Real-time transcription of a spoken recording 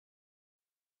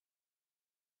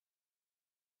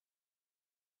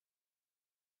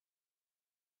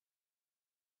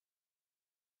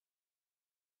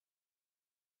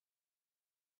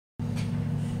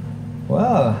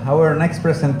Well, our next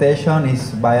presentation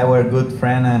is by our good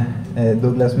friend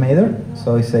Douglas Mather.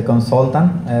 So he's a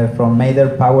consultant from Mather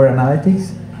Power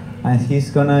Analytics, and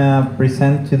he's gonna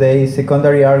present today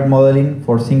secondary arc modeling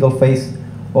for single-phase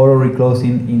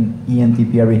auto-reclosing in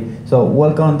EMTP. So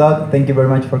welcome, Doug. Thank you very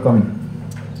much for coming.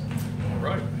 All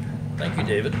right. Thank you,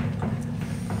 David.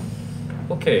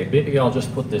 Okay, maybe I'll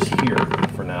just put this here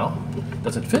for now.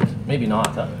 Does it fit? Maybe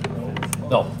not. Huh?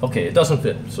 No. Okay, it doesn't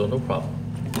fit, so no problem.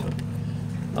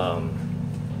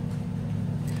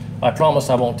 I promise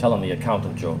I won't tell any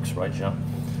accountant jokes, right, Jean?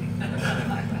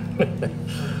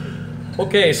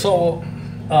 Okay, so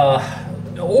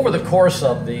over the course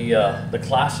of the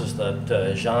classes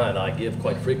that Jean and I give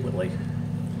quite frequently,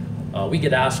 we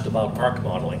get asked about arc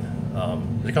modeling,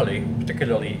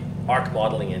 particularly arc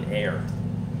modeling in air.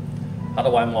 How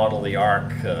do I model the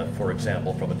arc, for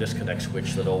example, from a disconnect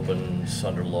switch that opens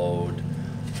under load?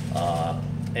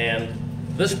 And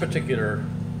this particular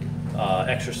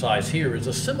exercise here is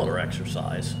a similar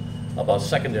exercise about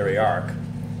secondary arc.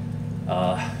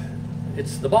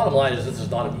 The bottom line is this is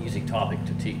not an easy topic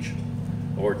to teach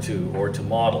or to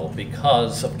model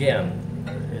because, again,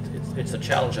 it's a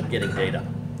challenge of getting data.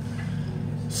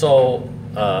 So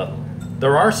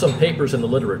there are some papers in the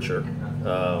literature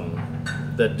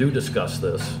that do discuss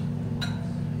this.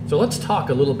 So let's talk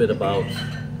a little bit about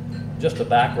just the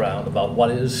background about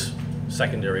what is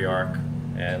secondary arc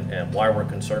and why we're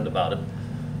concerned about it.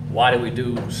 Why do we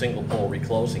do single pole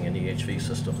reclosing in EHV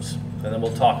systems? And then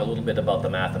we'll talk a little bit about the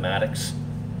mathematics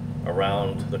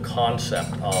around the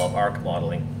concept of arc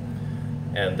modeling.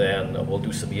 And then we'll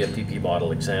do some EMTP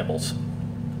model examples.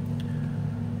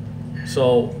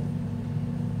 So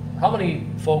how many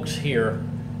folks here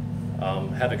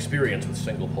have experience with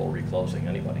single pole reclosing?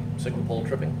 Anybody? Single pole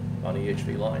tripping on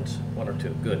EHV lines? One or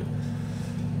two, good.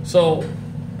 So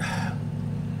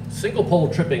single pole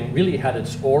tripping really had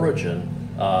its origin,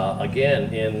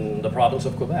 again, in the province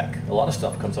of Quebec. A lot of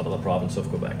stuff comes out of the province of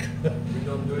Quebec. We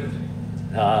don't do anything.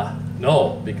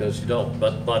 No, because you don't.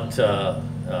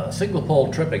 But single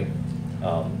pole tripping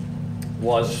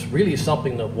was really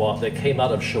something that came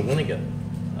out of Shawinigan,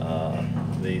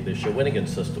 the Shawinigan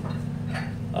system.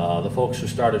 The folks who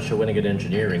started Shawinigan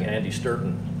Engineering, Andy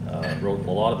Sturton, wrote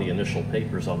a lot of the initial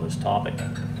papers on this topic.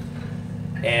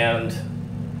 And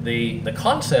the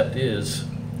concept is,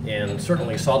 in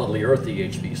certainly solidly earth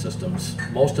EHV systems,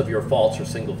 most of your faults are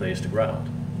single phase to ground.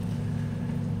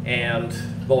 And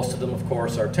most of them, of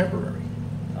course, are temporary.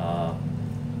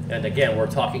 And again,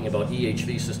 we're talking about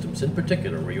EHV systems in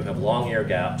particular, where you have long air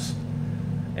gaps,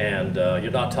 and you're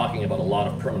not talking about a lot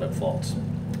of permanent faults.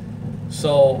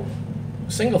 So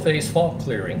single phase fault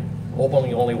clearing,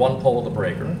 opening only one pole of the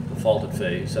breaker, the faulted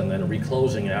phase, and then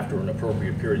reclosing after an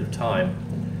appropriate period of time,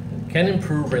 can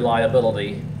improve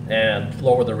reliability and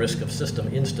lower the risk of system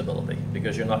instability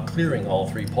because you're not clearing all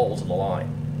three poles of the line.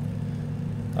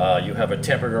 You have a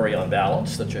temporary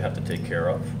unbalance that you have to take care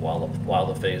of while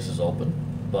the phase is open,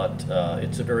 but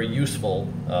it's a very useful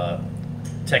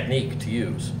technique to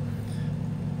use.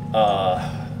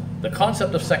 The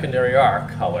concept of secondary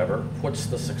arc, however, puts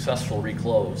the successful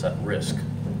reclose at risk.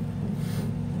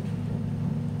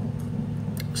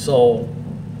 So,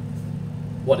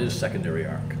 what is secondary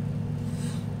arc?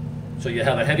 So you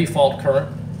have a heavy fault current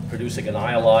producing an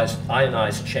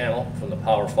ionized channel from the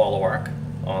power follow arc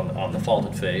on the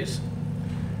faulted phase.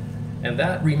 And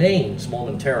that remains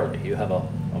momentarily. You have a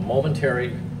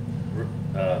momentary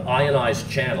ionized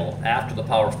channel after the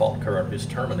power fault current is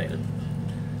terminated.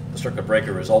 The circuit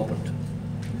breaker is opened.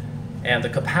 And the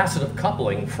capacitive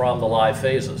coupling from the live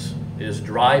phases is a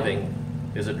driving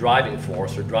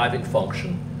force or driving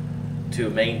function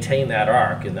to maintain that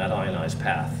arc in that ionized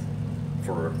path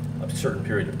for a certain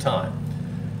period of time.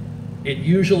 It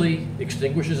usually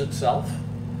extinguishes itself,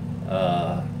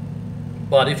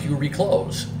 but if you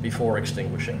reclose before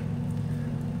extinguishing,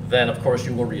 then of course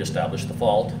you will reestablish the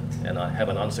fault and have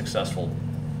an unsuccessful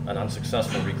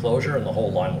reclosure, and the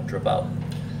whole line will trip out.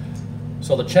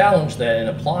 So the challenge then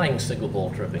in applying single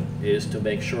pole tripping is to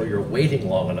make sure you're waiting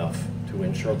long enough to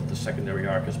ensure that the secondary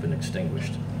arc has been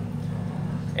extinguished.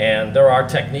 And there are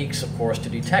techniques, of course, to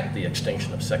detect the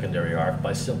extinction of secondary arc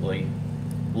by simply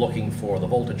looking for the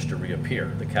voltage to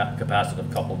reappear, the capacitive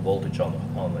coupled voltage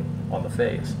on the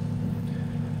phase.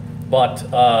 But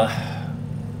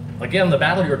again, the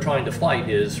battle you're trying to fight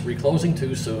is reclosing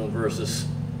too soon versus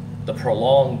the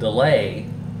prolonged delay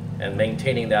and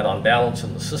maintaining that unbalance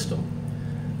in the system.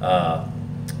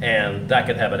 And that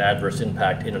can have an adverse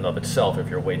impact in and of itself if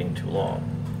you're waiting too long.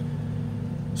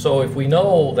 So if we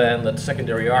know then that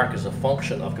secondary arc is a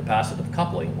function of capacitive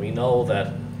coupling, we know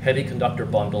that heavy conductor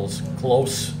bundles,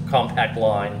 close compact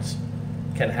lines,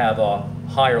 can have a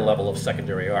higher level of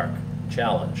secondary arc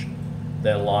challenge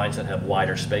than lines that have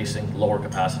wider spacing, lower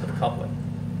capacitive coupling.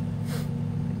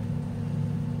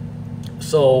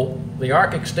 So the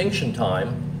arc extinction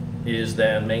time is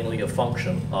then mainly a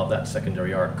function of that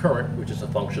secondary arc current, which is a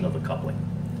function of the coupling.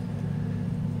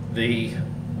 The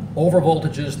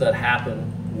overvoltages that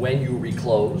happen when you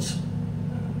reclose,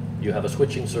 you have a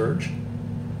switching surge,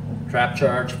 trap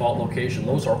charge, fault location,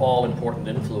 those are all important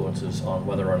influences on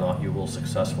whether or not you will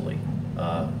successfully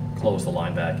close the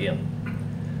line back in.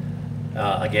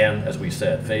 Again, as we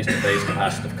said, phase-to-phase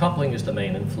capacitive coupling is the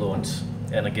main influence,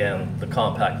 and again, the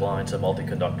compact lines and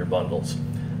multi-conductor bundles.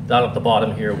 Down at the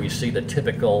bottom here, we see the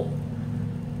typical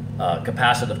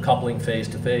capacitive coupling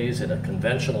phase-to-phase in a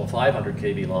conventional 500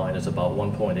 kV line is about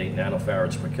 1.8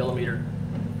 nanofarads per kilometer.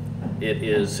 It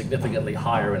is significantly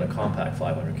higher in a compact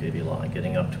 500 kV line,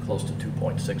 getting up to close to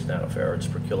 2.6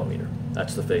 nanofarads per kilometer.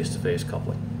 That's the phase-to-phase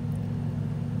coupling.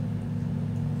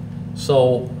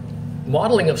 So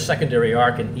modeling of secondary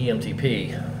arc in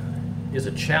EMTP is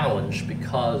a challenge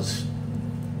because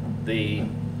the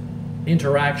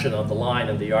interaction of the line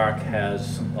and the arc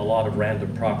has a lot of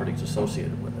random properties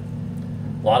associated with it.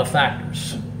 A lot of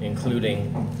factors,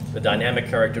 including the dynamic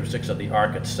characteristics of the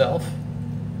arc itself,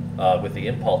 with the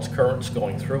impulse currents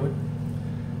going through it.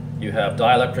 You have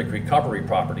dielectric recovery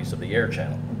properties of the air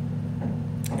channel,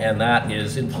 and that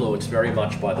is influenced very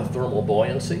much by the thermal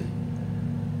buoyancy.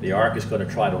 The arc is going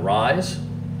to try to rise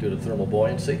due to thermal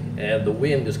buoyancy, and the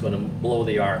wind is going to blow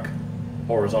the arc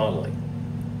horizontally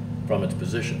from its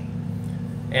position.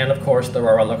 And of course, there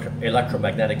are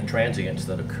electromagnetic transients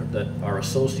that are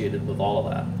associated with all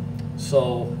of that.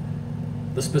 So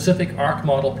the specific arc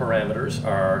model parameters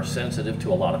are sensitive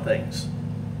to a lot of things.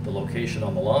 The location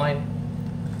on the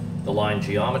line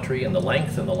geometry, and the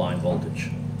length and the line voltage.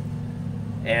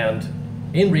 And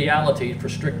in reality, for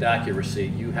strict accuracy,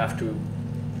 you have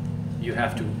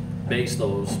to base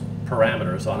those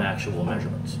parameters on actual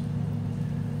measurements.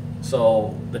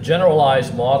 So the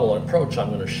generalized model approach I'm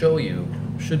going to show you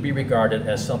should be regarded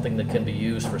as something that can be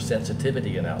used for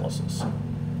sensitivity analysis.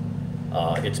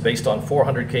 It's based on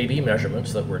 400 kV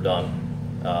measurements that were done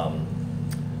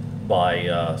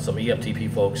by some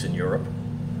EMTP folks in Europe.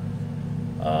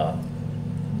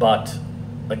 But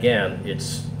again,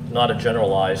 it's not a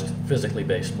generalized physically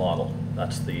based model.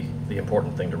 That's the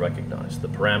important thing to recognize. The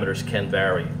parameters can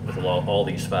vary with all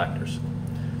these factors.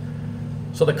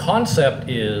 So the concept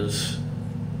is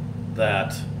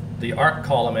that the arc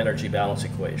column energy balance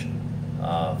equation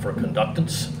for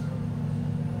conductance,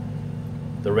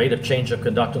 the rate of change of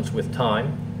conductance with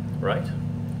time, right,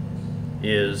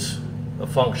 is a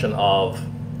function of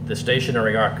the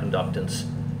stationary arc conductance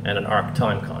and an arc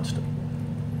time constant.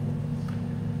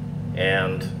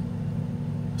 And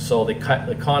so the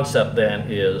concept then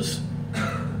is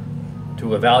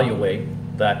to evaluate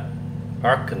that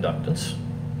arc conductance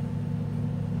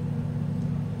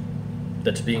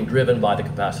that's being driven by the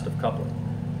capacitive coupling.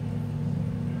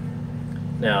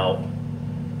 Now,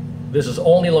 this is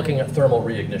only looking at thermal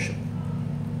reignition.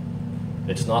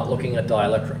 It's not looking at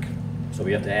dielectric. So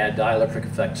we have to add dielectric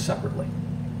effects separately.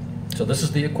 So this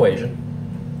is the equation.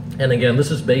 And again, this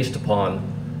is based upon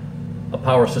a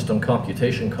power system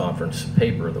computation conference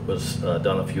paper that was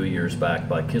done a few years back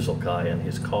by Kizelkai and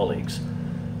his colleagues.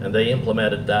 And they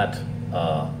implemented that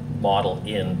model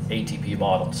in ATP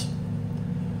models.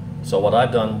 So what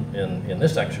I've done in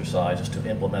this exercise is to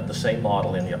implement the same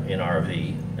model in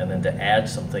RV and then to add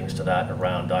some things to that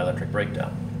around dielectric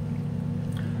breakdown.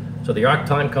 So the arc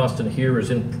time constant here is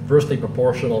inversely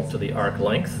proportional to the arc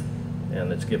length,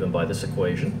 and it's given by this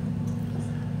equation.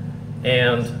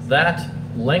 And that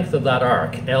length of that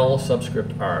arc, L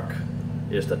subscript arc,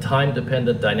 is the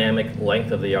time-dependent dynamic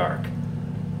length of the arc.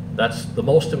 That's the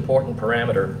most important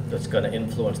parameter that's going to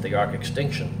influence the arc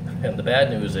extinction. And the bad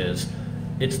news is,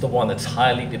 it's the one that's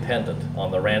highly dependent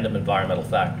on the random environmental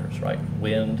factors, right?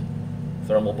 Wind,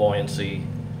 thermal buoyancy,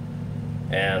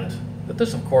 and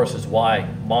this, of course, is why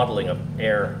modeling of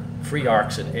free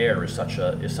arcs in air is such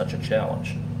a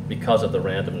challenge, because of the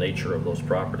random nature of those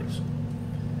properties.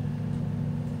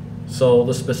 So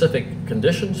the specific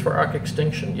conditions for arc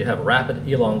extinction, you have rapid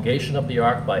elongation of the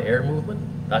arc by air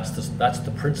movement. That's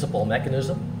the principal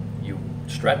mechanism. You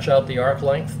stretch out the arc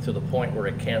length to the point where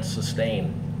it can't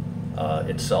sustain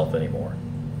itself anymore.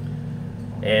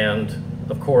 And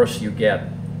of course, you get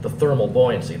the thermal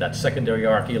buoyancy. That secondary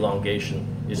arc elongation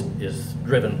is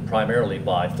driven primarily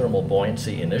by thermal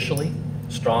buoyancy initially,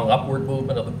 strong upward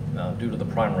movement due to the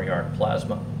primary arc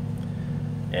plasma.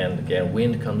 And again,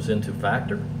 wind comes into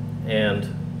factor.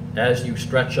 And as you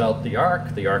stretch out the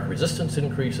arc resistance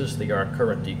increases, the arc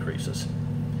current decreases.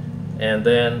 And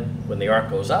then when the arc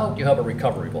goes out, you have a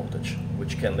recovery voltage,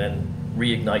 which can then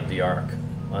reignite the arc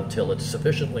until it's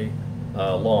sufficiently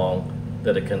long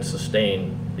that it can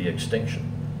sustain the extinction.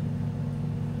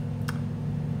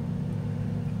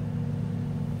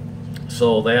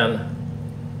 So then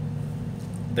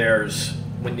there's,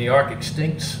 when the arc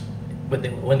extincts,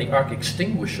 when the arc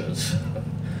extinguishes,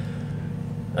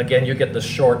 again, you get this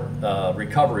short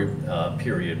recovery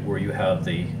period where you have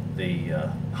the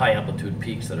high amplitude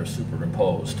peaks that are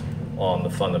superimposed on the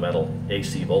fundamental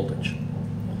AC voltage.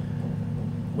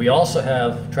 We also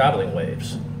have traveling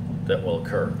waves that will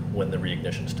occur when the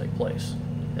reignitions take place.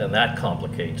 And that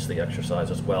complicates the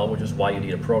exercise as well, which is why you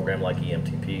need a program like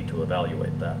EMTP to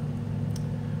evaluate that.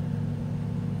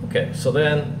 Okay, so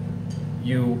then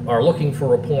you are looking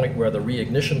for a point where the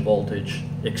reignition voltage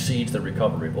exceeds the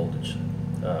recovery voltage,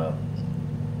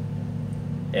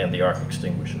 and the arc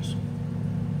extinguishes.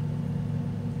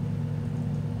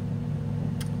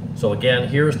 So again,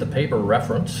 here's the paper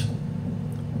reference.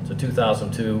 It's a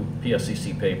 2002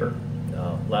 PSCC paper,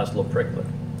 Laszlo Priklik,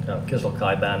 Kisel,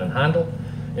 Ban, and Handel,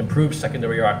 improved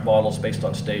secondary arc models based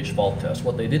on stage fault tests.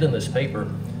 What they did in this paper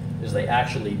is they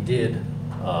actually did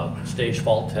stage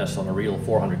fault tests on a real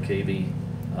 400 kV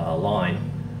line,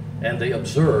 and they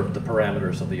observed the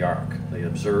parameters of the arc. They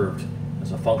observed,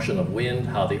 as a function of wind,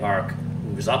 how the arc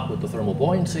moves up with the thermal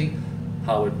buoyancy,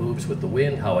 how it moves with the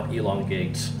wind, how it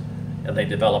elongates, and they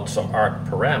developed some arc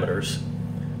parameters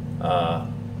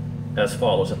as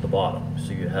follows at the bottom.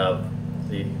 So you have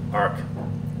the arc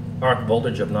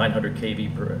voltage of 900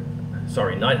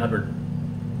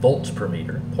 volts per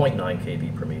meter, 0.9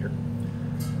 kV per meter.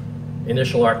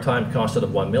 Initial arc time constant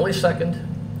of 1 millisecond,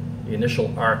 the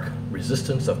initial arc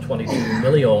resistance of 22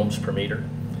 milliohms per meter,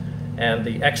 and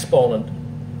the exponent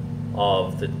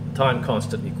of the time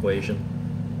constant equation,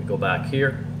 we go back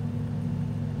here,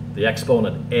 the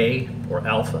exponent A, or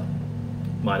alpha,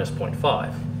 minus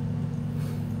 0.5.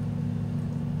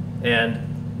 And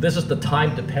this is the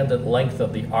time-dependent length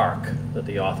of the arc that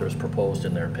the authors proposed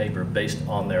in their paper based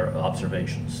on their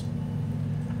observations.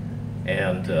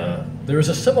 And there is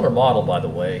a similar model, by the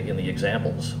way, in the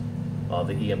examples of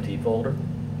the EMT folder,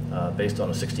 based on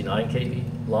a 69 kV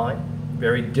line.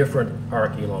 Very different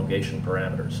arc elongation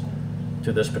parameters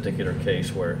to this particular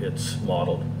case where it's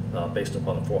modeled based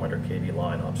upon the 400 kV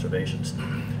line observations.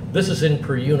 This is in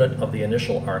per unit of the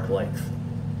initial arc length,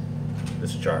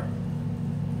 this chart.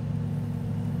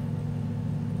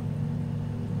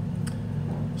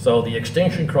 So the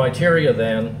extinction criteria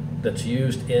then that's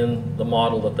used in the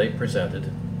model that they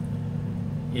presented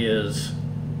is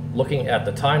looking at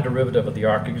the time derivative of the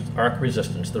arc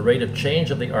resistance, the rate of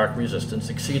change of the arc resistance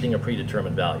exceeding a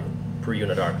predetermined value per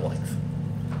unit arc length.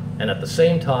 And at the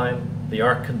same time, the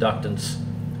arc conductance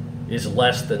is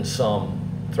less than some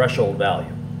threshold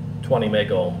value, 20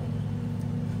 megohm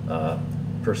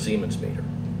per Siemens meter.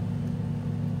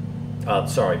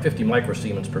 50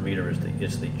 microsiemens per meter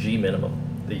is the G minimum,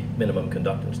 the minimum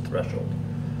conductance threshold.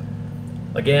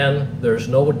 Again, there's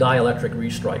no dielectric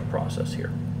restrike process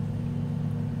here.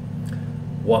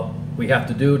 What we have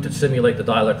to do to simulate the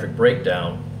dielectric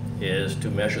breakdown is to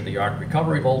measure the arc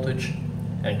recovery voltage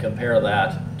and compare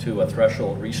that to a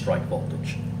threshold restrike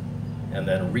voltage, and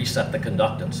then reset the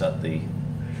conductance at the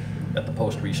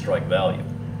post-restrike value.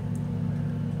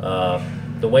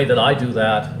 The way that I do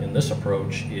that in this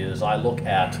approach is I look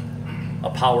at a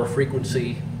power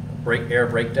frequency air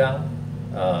breakdown,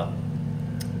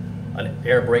 an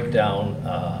air breakdown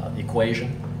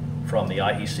equation from the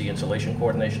IEC insulation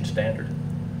coordination standard.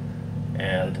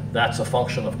 And that's a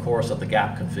function, of course, of the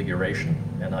gap configuration.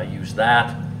 And I use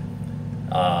that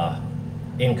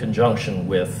in conjunction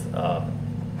with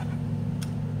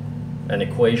an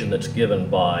equation that's given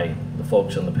by the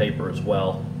folks in the paper as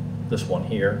well, this one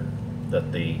here,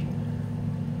 that the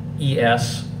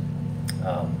ES,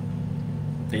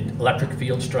 the electric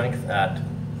field strength at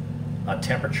a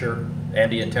temperature,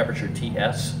 ambient temperature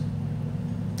TS,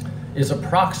 is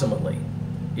approximately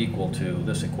equal to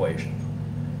this equation,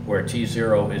 where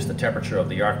T0 is the temperature of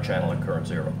the arc channel at current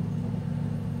zero.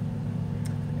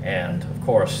 And of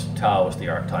course, tau is the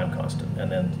arc time constant. And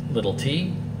then little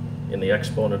t in the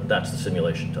exponent, that's the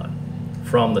simulation time,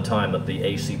 from the time that the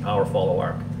AC power follow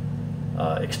arc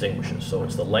extinguishes. So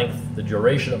it's the length, the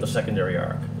duration of the secondary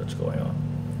arc that's going on.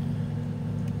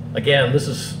 Again, this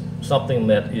is something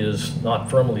that is not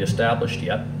firmly established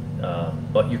yet,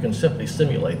 but you can simply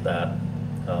simulate that,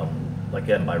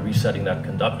 again, by resetting that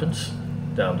conductance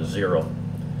down to zero.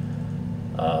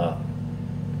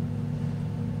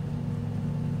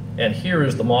 And here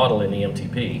is the model in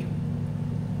EMTP.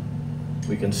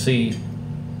 We can see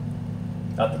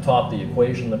at the top the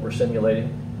equation that we're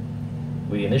simulating,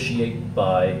 We initiate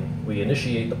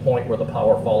the point where the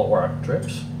power follow arc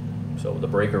trips. So the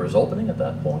breaker is opening at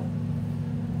that point.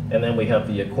 And then we have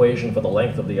the equation for the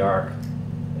length of the arc,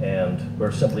 and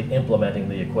we're simply implementing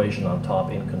the equation on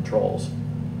top in controls.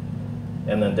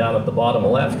 And then down at the bottom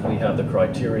left, we have the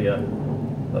criteria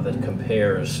that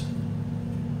compares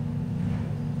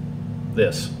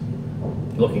this,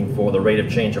 looking for the rate of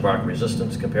change of arc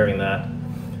resistance, comparing that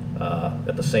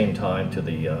at the same time to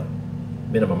the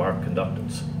minimum arc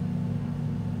conductance.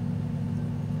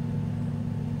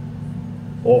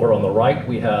 Over on the right,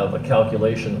 we have a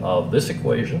calculation of this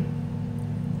equation,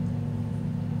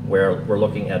 where we're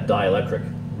looking at dielectric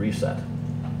reset,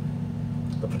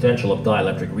 the potential of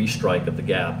dielectric restrike of the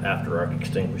gap after arc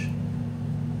extinguishing.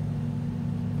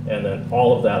 And then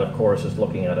all of that, of course, is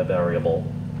looking at a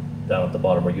variable. Down at the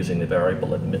bottom, we're using the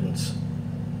variable admittance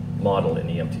model in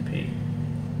EMTP.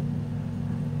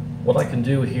 What I can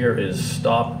do here is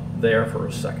stop there for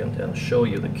a second and show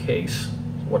you the case.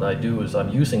 What I do is I'm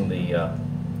using the,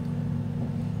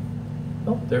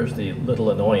 oh, there's the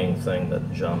little annoying thing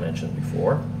that Jean mentioned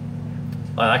before.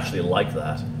 I actually like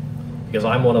that, because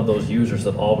I'm one of those users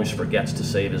that always forgets to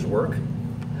save his work.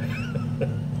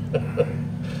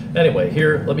 Anyway,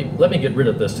 here, let me get rid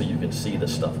of this so you can see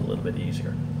this stuff a little bit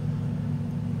easier.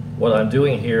 What I'm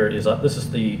doing here is, this is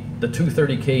the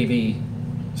 230 kV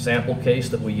sample case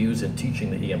that we use in teaching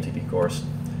the EMTP course.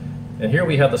 And here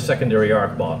we have the secondary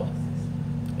arc model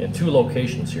in two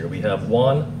locations here. We have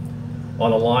one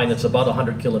on a line that's about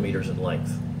 100 kilometers in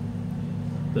length.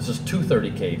 This is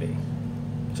 230 kV.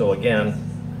 So again,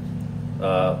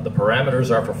 the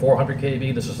parameters are for 400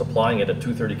 kV. This is applying it at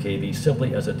 230 kV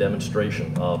simply as a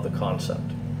demonstration of the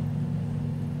concept.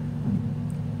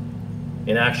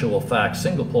 In actual fact,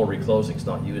 single pole reclosing is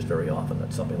not used very often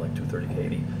at something like 230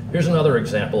 kV. Here's another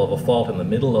example of a fault in the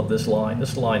middle of this line.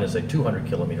 This line is a 200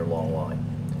 kilometer long line,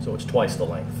 so it's twice the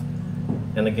length.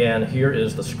 And again, here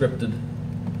is the scripted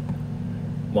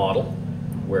model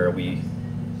where we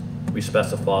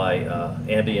specify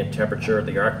ambient temperature,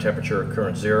 the arc temperature at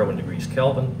current 0 in degrees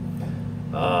Kelvin,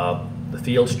 the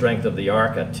field strength of the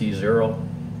arc at T0,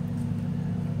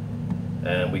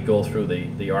 and we go through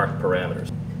the arc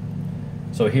parameters.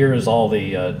 So here is all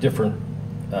the different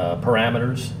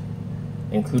parameters,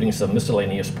 including some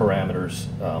miscellaneous parameters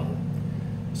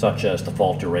such as the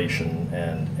fault duration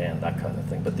and that kind of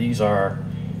thing. But these are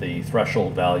the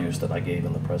threshold values that I gave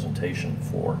in the presentation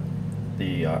for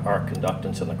the arc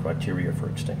conductance and the criteria for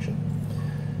extinction.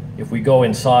 If we go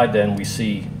inside, then we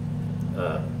see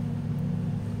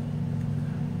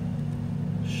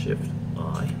Shift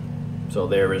I. So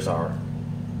there is our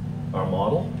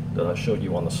model that I showed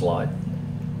you on the slide.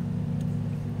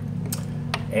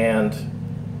 And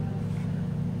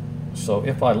so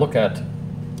if I look at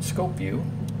scope view,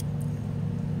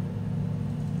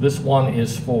 this one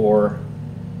is for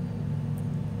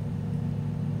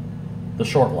the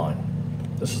short line.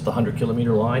 This is the 100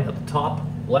 kilometer line. At the top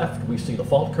left, we see the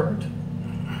fault current,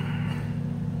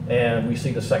 and we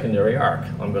see the secondary arc.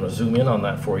 I'm going to zoom in on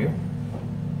that for you.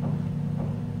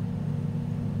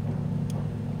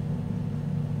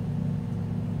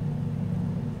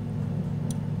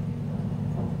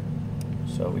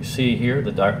 So we see here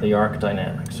the arc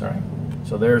dynamics, right?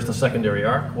 So there's the secondary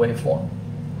arc waveform.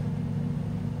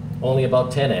 Only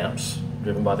about 10 amps,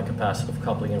 driven by the capacitive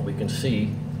coupling, and we can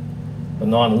see the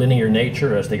nonlinear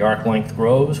nature as the arc length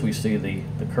grows. We see the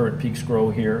current peaks grow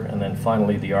here, and then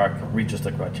finally the arc reaches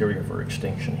the criteria for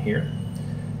extinction here.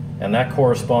 And that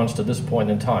corresponds to this point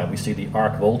in time. We see the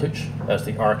arc voltage as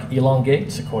the arc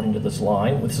elongates according to this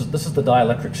line. This is the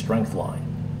dielectric strength line,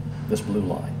 this blue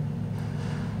line.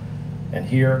 And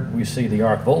here we see the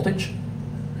arc voltage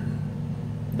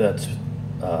that's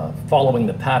following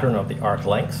the pattern of the arc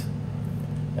length.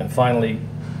 And finally,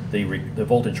 the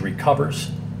voltage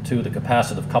recovers to the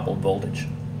capacitive coupled voltage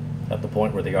at the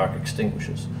point where the arc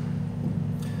extinguishes.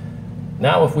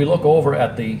 Now if we look over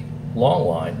at the long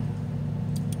line,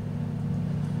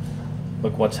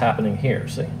 look what's happening here,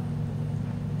 see?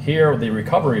 Here the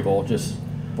recovery voltage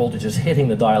is hitting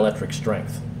the dielectric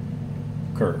strength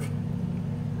curve.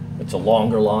 It's a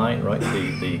longer line, right?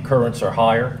 The currents are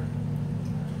higher.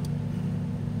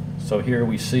 So here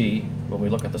we see, when we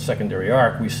look at the secondary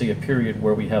arc, we see a period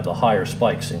where we have the higher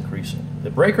spikes increasing. The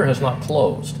breaker has not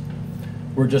closed.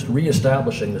 We're just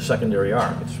reestablishing the secondary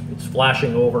arc. It's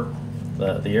flashing over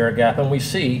the air gap, and we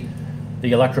see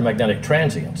the electromagnetic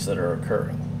transients that are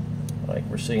occurring. Like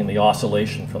we're seeing the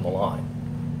oscillation from the line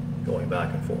going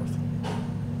back and forth.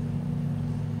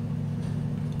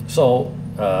 So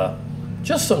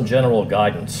just some general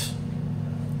guidance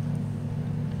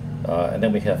and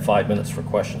then we have 5 minutes for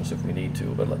questions if we need to,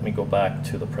 but let me go back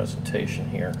to the presentation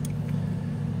here.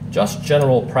 Just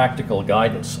general practical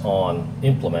guidance on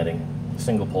implementing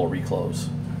single pole reclose,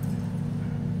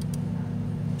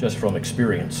 just from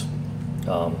experience.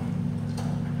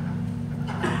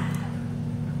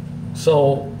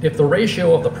 So if the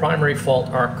ratio of the primary fault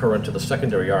arc current to the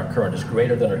secondary arc current is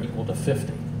greater than or equal to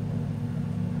 50,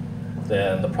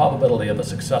 then the probability of a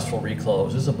successful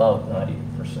reclose is about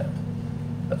 90%.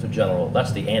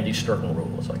 That's the Andy Sturton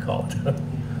rule, as I call it.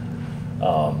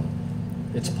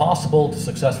 It's possible to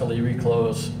successfully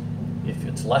reclose if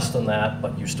it's less than that,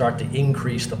 but you start to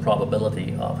increase the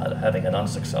probability of having an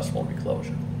unsuccessful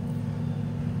reclosure.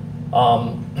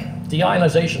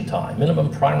 Deionization time, minimum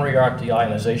primary arc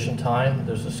deionization time,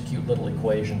 there's this cute little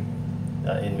equation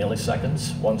in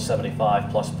milliseconds, 175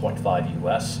 plus 0.5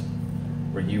 US,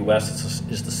 where US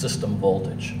is the system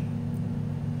voltage.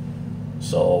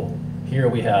 So here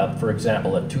we have, for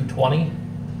example, at 220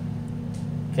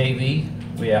 kV,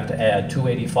 we have to add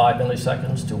 285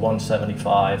 milliseconds to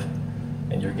 175,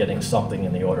 and you're getting something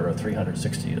in the order of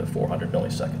 360 to 400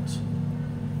 milliseconds.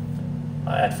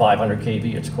 At 500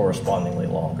 kV, it's correspondingly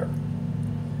longer.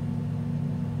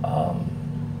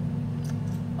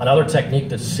 Another technique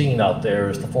that's seen out there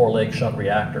is the 4-leg shunt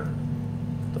reactor.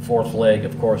 The fourth leg,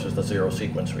 of course, is the zero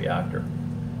sequence reactor,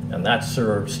 and that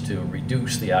serves to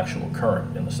reduce the actual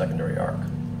current in the secondary arc.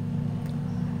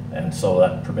 And so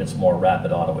that permits more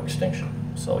rapid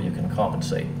auto-extinction, so you can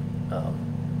compensate.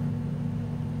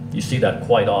 You see that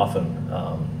quite often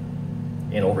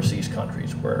in overseas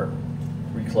countries where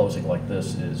reclosing like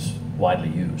this is widely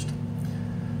used.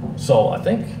 So I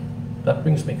think that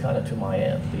brings me kind of to my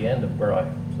end, the end of where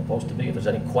I'm supposed to be. If there's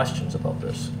any questions about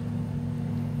this.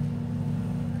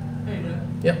 Hey,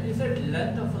 yeah. You said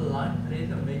length of a line plays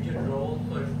a major role,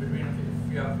 so if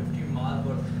you have 50 miles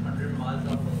or 100 miles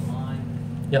of a line.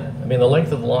 Yeah, I mean the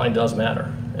length of the line does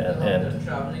matter. And the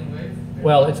traveling wave?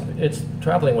 Well, it's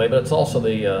traveling wave, but it's also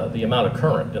the amount of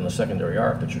current in the secondary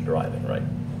arc that you're driving, right?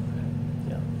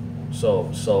 Yeah.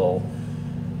 So,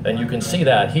 and you can see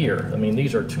that here. I mean,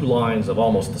 these are two lines of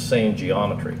almost the same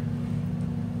geometry,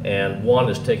 and one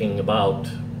is taking about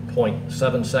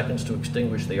 0.7 seconds to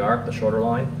extinguish the arc, the shorter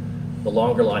line. The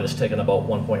longer line is taking about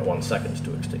 1.1 seconds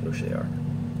to extinguish the arc.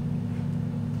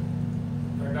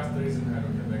 That's the reason I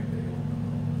don't connect the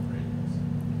radios.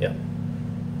 Yeah.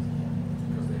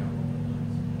 Because they have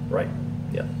lines. Right.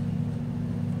 Yeah.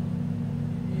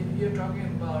 You're talking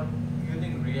about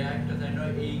using reactors. I know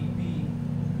AEP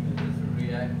uses a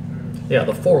reactor. Yeah,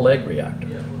 the 4-leg reactor.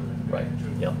 Yeah, Right.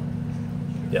 Yeah.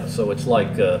 Yeah. So it's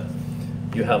like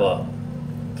you have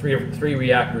three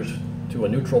reactors to a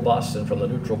neutral bus, and from the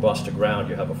neutral bus to ground,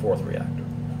 you have a fourth reactor,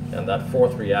 and that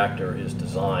fourth reactor is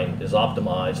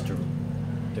optimized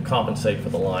to compensate for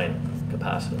the line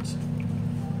capacitance.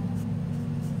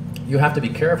 You have to be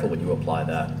careful when you apply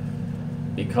that,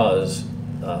 because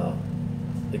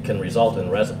it can result in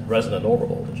resonant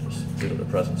overvoltages due to the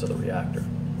presence of the reactor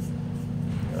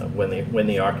when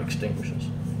the arc extinguishes.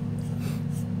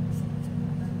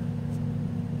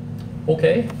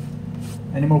 Okay.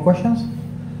 Any more questions?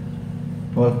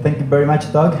 Well, thank you very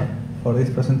much, Doug, for this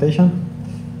presentation.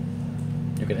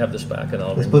 You can have this back, and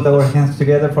I'll... Let's put our hands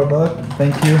together for Doug.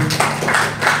 Thank you.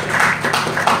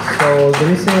 So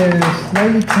there is a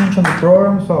slightly change on the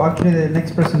program. So actually the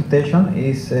next presentation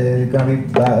is going to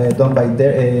be done by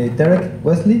Derek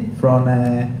Wesley from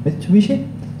Mitsubishi.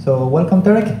 So welcome,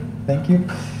 Derek. Thank you.